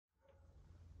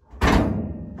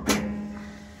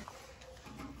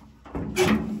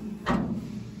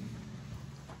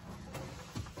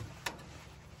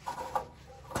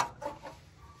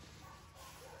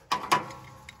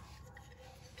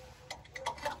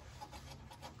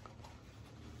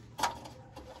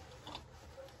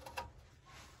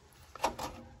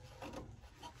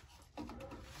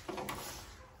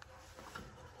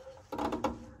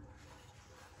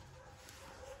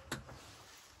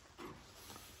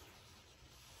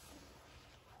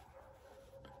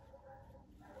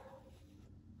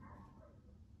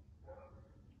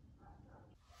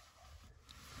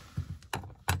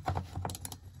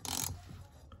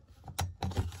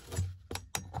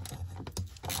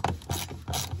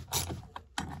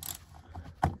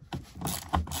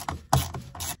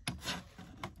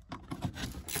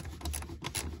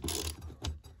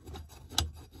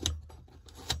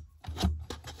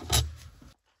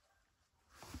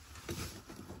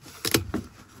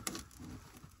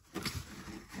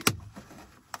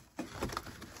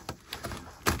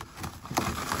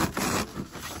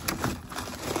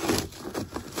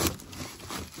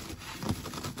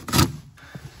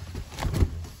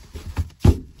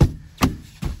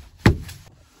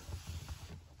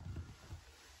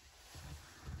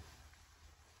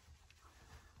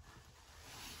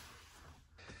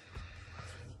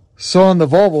So on the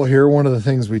Volvo here, one of the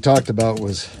things we talked about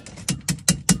was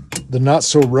the not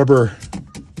so rubber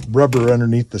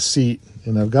underneath the seat,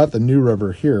 and I've got the new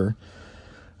rubber here.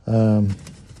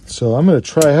 So I'm going to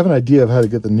try. I have an idea of how to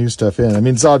get the new stuff in. I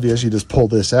mean, it's obvious, you just pull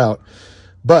this out,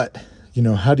 but you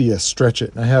know, how do you stretch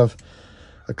it? And I have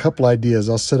a couple ideas.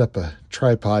 I'll set up a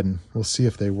tripod and we'll see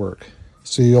if they work.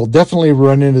 So you'll definitely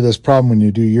run into this problem when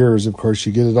you do yours. Of course,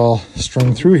 you get it all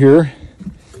strung through here,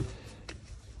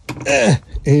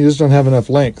 and you just don't have enough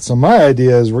length. So my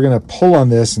idea is we're going to pull on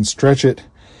this and stretch it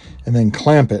and then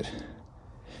clamp it,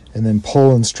 and then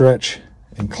pull and stretch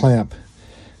and clamp,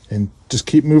 and just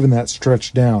keep moving that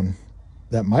stretch down.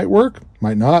 That might work,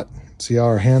 might not. See how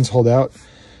our hands hold out.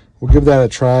 We'll give that a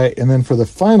try. And then for the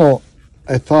final,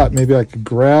 I thought maybe I could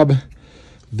grab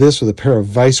this with a pair of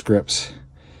vice grips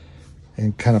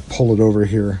and kind of pull it over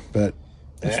here, but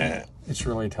it's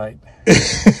really tight.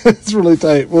 It's really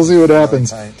tight. We'll see what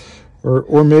happens. Really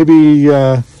or maybe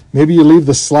maybe you leave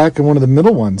the slack in one of the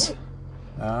middle ones.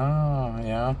 Oh,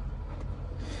 yeah.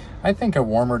 I think a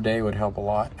warmer day would help a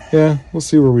lot. Yeah, we'll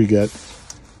see where we get.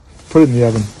 Put it in the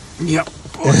oven. Yep.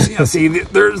 Oh, yeah, see,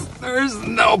 there's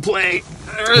no play.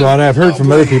 Well, and I've heard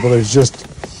from other people there's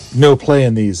just no play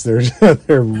in these. They're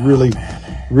really,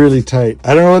 really tight.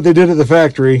 I don't know what they did at the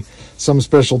factory. Some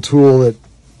special tool that,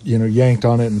 you know, yanked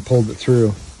on it and pulled it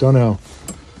through. Don't know.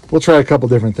 We'll try a couple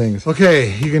different things.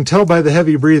 Okay, you can tell by the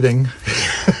heavy breathing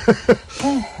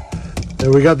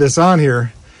that we got this on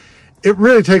here. It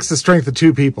really takes the strength of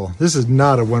two people. This is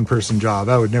not a one-person job.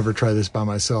 I would never try this by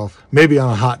myself. Maybe on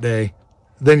a hot day.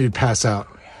 Then you'd pass out.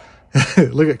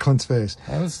 Look at Clint's face.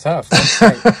 That was tough. That's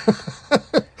tight.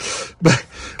 But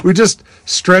we just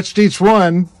stretched each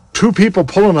one, two people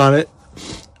pulling on it,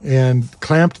 and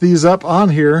clamped these up on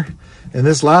here. And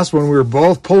this last one we were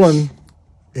both pulling,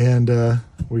 and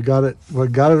we got it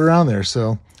around there.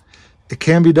 So it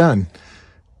can be done.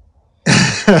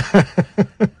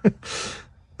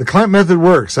 The clamp method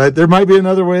works. There might be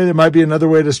another way. There might be another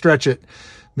way to stretch it.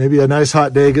 Maybe a nice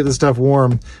hot day, get the stuff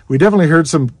warm. We definitely heard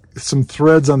some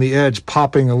threads on the edge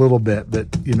popping a little bit, but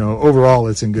you know, overall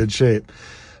it's in good shape.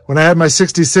 When I had my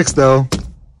 66 though,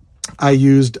 I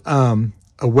used a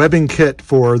webbing kit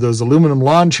for those aluminum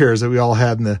lawn chairs that we all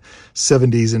had in the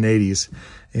 70s and 80s.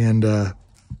 And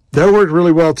that worked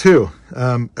really well too.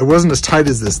 It wasn't as tight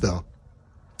as this though.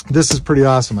 This is pretty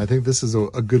awesome. I think this is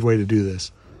a good way to do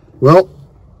this. Well,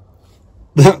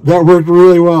 that worked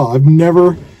really well. I've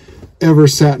never ever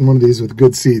sat in one of these with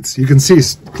good seats. You can see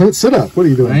Clint, sit up. What are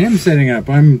you doing? I am sitting up.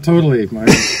 I'm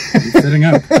sitting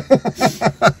up.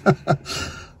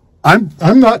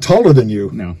 I'm not taller than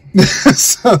you. No.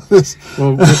 So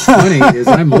well, what's funny is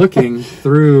I'm looking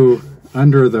through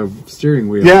under the steering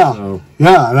wheel. Yeah. So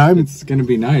yeah, and it's going to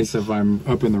be nice if I'm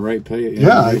up in the right place.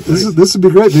 Yeah, this would be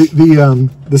great.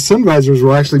 The sun visors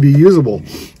will actually be usable,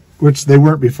 which they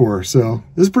weren't before. So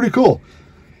this is pretty cool.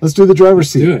 Let's do the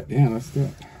driver's seat. Let's do it. Yeah, let's do it.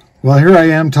 Well, here I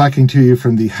am talking to you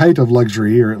from the height of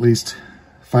luxury, or at least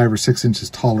 5 or 6 inches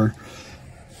taller.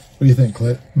 What do you think,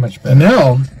 Clint? Much better. And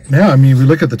now, I mean, we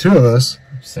look at the two of us.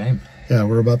 Same. Yeah,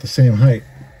 we're about the same height.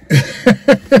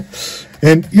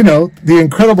 And, you know, the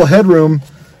incredible headroom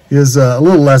is a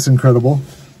little less incredible,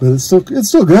 but it's still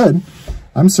good.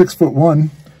 I'm 6'1",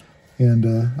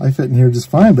 and I fit in here just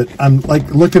fine, but I'm like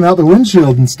looking out the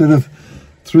windshield instead of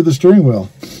through the steering wheel.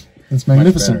 It's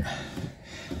magnificent.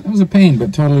 That was a pain,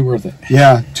 but totally worth it.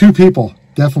 Yeah, 2 people.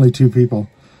 Definitely 2 people.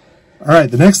 All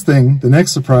right, the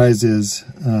next surprise is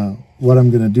what I'm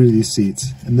going to do to these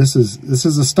seats. And this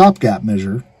is a stopgap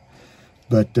measure,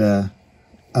 but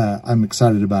I'm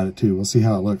excited about it too. We'll see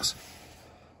how it looks.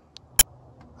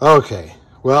 Okay,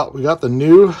 well, we got the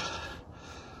new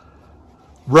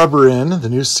rubber in, the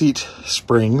new seat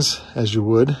springs, as you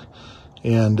would.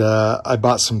 And I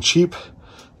bought some cheap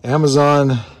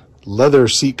Amazon leather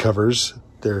seat covers.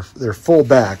 They're full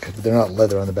back, but they're not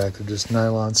leather on the back. They're just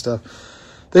nylon stuff.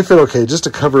 They fit okay, just to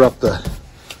cover up the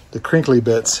crinkly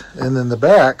bits. And then the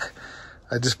back,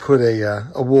 I just put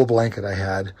a wool blanket I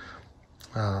had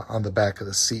on the back of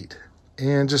the seat,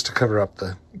 and just to cover up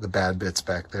the bad bits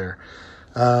back there.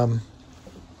 And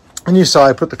you saw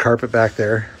I put the carpet back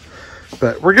there,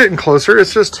 but we're getting closer.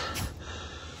 It's just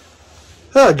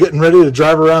getting ready to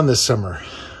drive around this summer.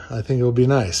 I think it'll be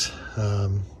nice.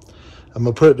 I'm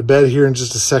going to put it to bed here in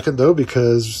just a second, though,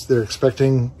 because they're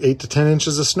expecting 8 to 10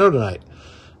 inches of snow tonight.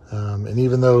 And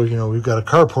even though, you know, we've got a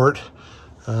carport,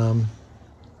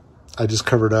 I just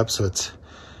covered up, so it's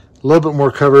a little bit more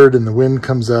covered, and the wind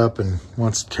comes up and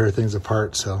wants to tear things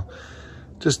apart. So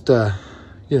just,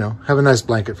 you know, have a nice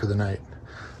blanket for the night.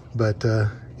 But,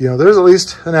 you know, there's at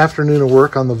least an afternoon of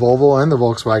work on the Volvo and the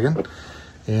Volkswagen.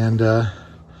 And,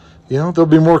 you know, there'll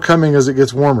be more coming as it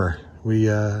gets warmer. We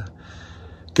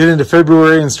get into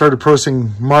February and start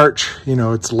approaching March. You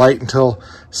know, it's light until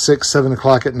 6, 7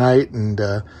 o'clock at night, and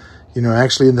you know,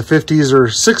 actually in the 50s or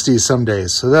 60s some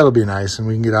days. So that'll be nice, and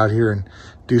we can get out here and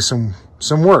do some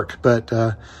work. But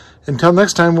until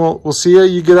next time, we'll see you.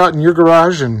 You get out in your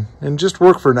garage and just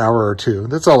work for an hour or two.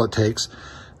 That's all it takes.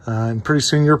 And pretty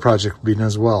soon your project will be done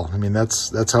as well. I mean,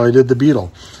 that's how I did the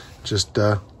Beetle. Just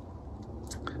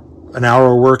an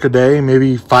hour of work a day,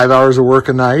 maybe 5 hours of work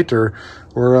a night, or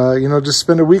you know, just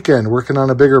spend a weekend working on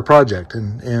a bigger project,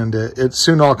 and it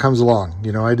soon all comes along.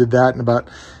 You know, I did that in about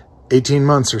 18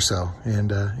 months or so,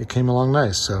 and it came along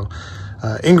nice. So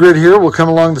Ingrid here will come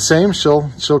along the same.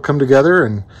 She'll come together,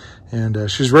 and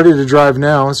she's ready to drive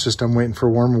now. It's just I'm waiting for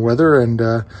warmer weather, and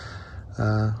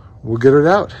we'll get it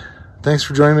out. Thanks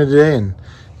for joining me today, and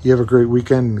you have a great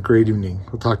weekend and a great evening.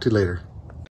 We'll talk to you later.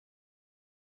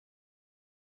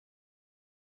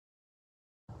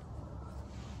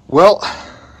 Well,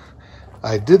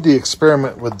 I did the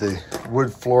experiment with the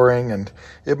wood flooring, and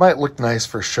it might look nice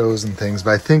for shows and things,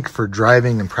 but I think for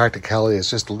driving and practicality,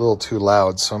 it's just a little too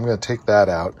loud, so I'm going to take that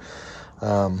out.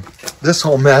 This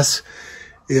whole mess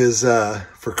is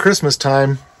for Christmas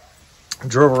time. I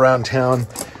drove around town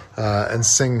and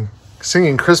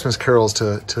singing Christmas carols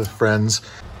to friends.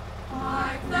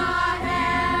 Hark the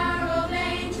herald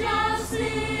angels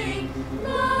sing,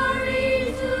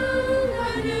 glory to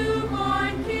the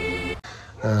newborn King.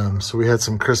 So we had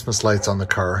some Christmas lights on the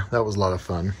car. That was a lot of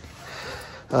fun.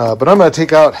 But I'm going to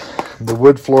take out the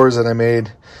wood floors that I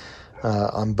made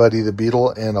on Buddy the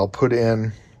Beetle, and I'll put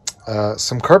in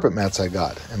some carpet mats I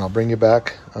got, and I'll bring you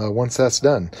back once that's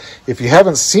done. If you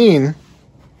haven't seen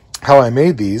how I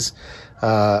made these,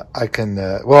 I can,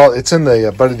 well, it's in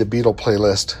the Buddy the Beetle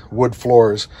playlist, wood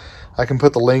floors. I can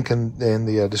put the link in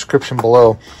the description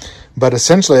below. But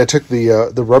essentially, I took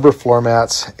the rubber floor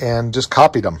mats and just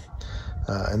copied them.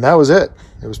 And that was it.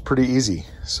 It was pretty easy.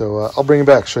 So I'll bring you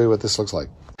back, show you what this looks like.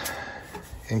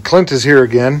 And Clint is here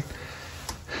again,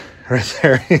 right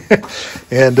there.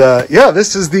 And yeah,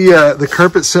 this is the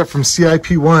carpet set from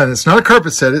CIP1. It's not a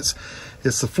carpet set, it's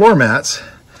the floor mats.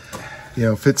 You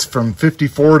know, fits from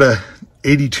 54 to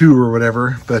 82 or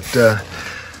whatever, but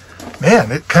man,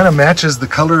 it kind of matches the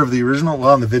color of the original.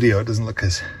 Well, in the video it doesn't look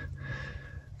as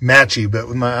matchy, but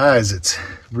with my eyes it's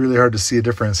really hard to see a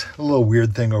difference. A little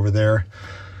weird thing over there.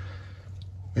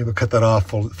 Maybe I'll cut that off,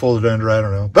 fold it under, I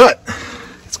don't know. But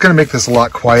it's going to make this a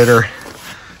lot quieter,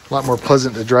 a lot more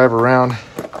pleasant to drive around.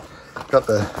 Got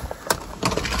the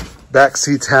back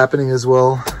seats happening as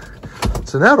well.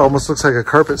 So now it almost looks like a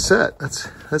carpet set.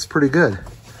 That's pretty good.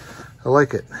 I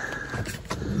like it.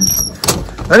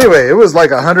 Anyway, it was like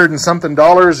 $100 and something,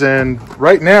 and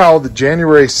right now the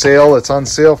January sale, it's on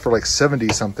sale for like 70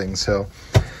 something. So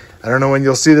I don't know when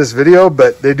you'll see this video,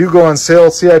 but they do go on sale.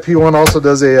 CIP1 also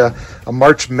does a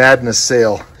March Madness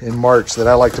sale in March that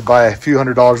I like to buy a few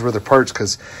 $100s worth of parts,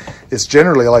 because it's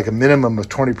generally like a minimum of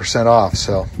 20% off.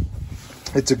 So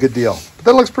it's a good deal. But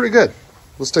that looks pretty good.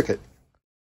 We'll stick it.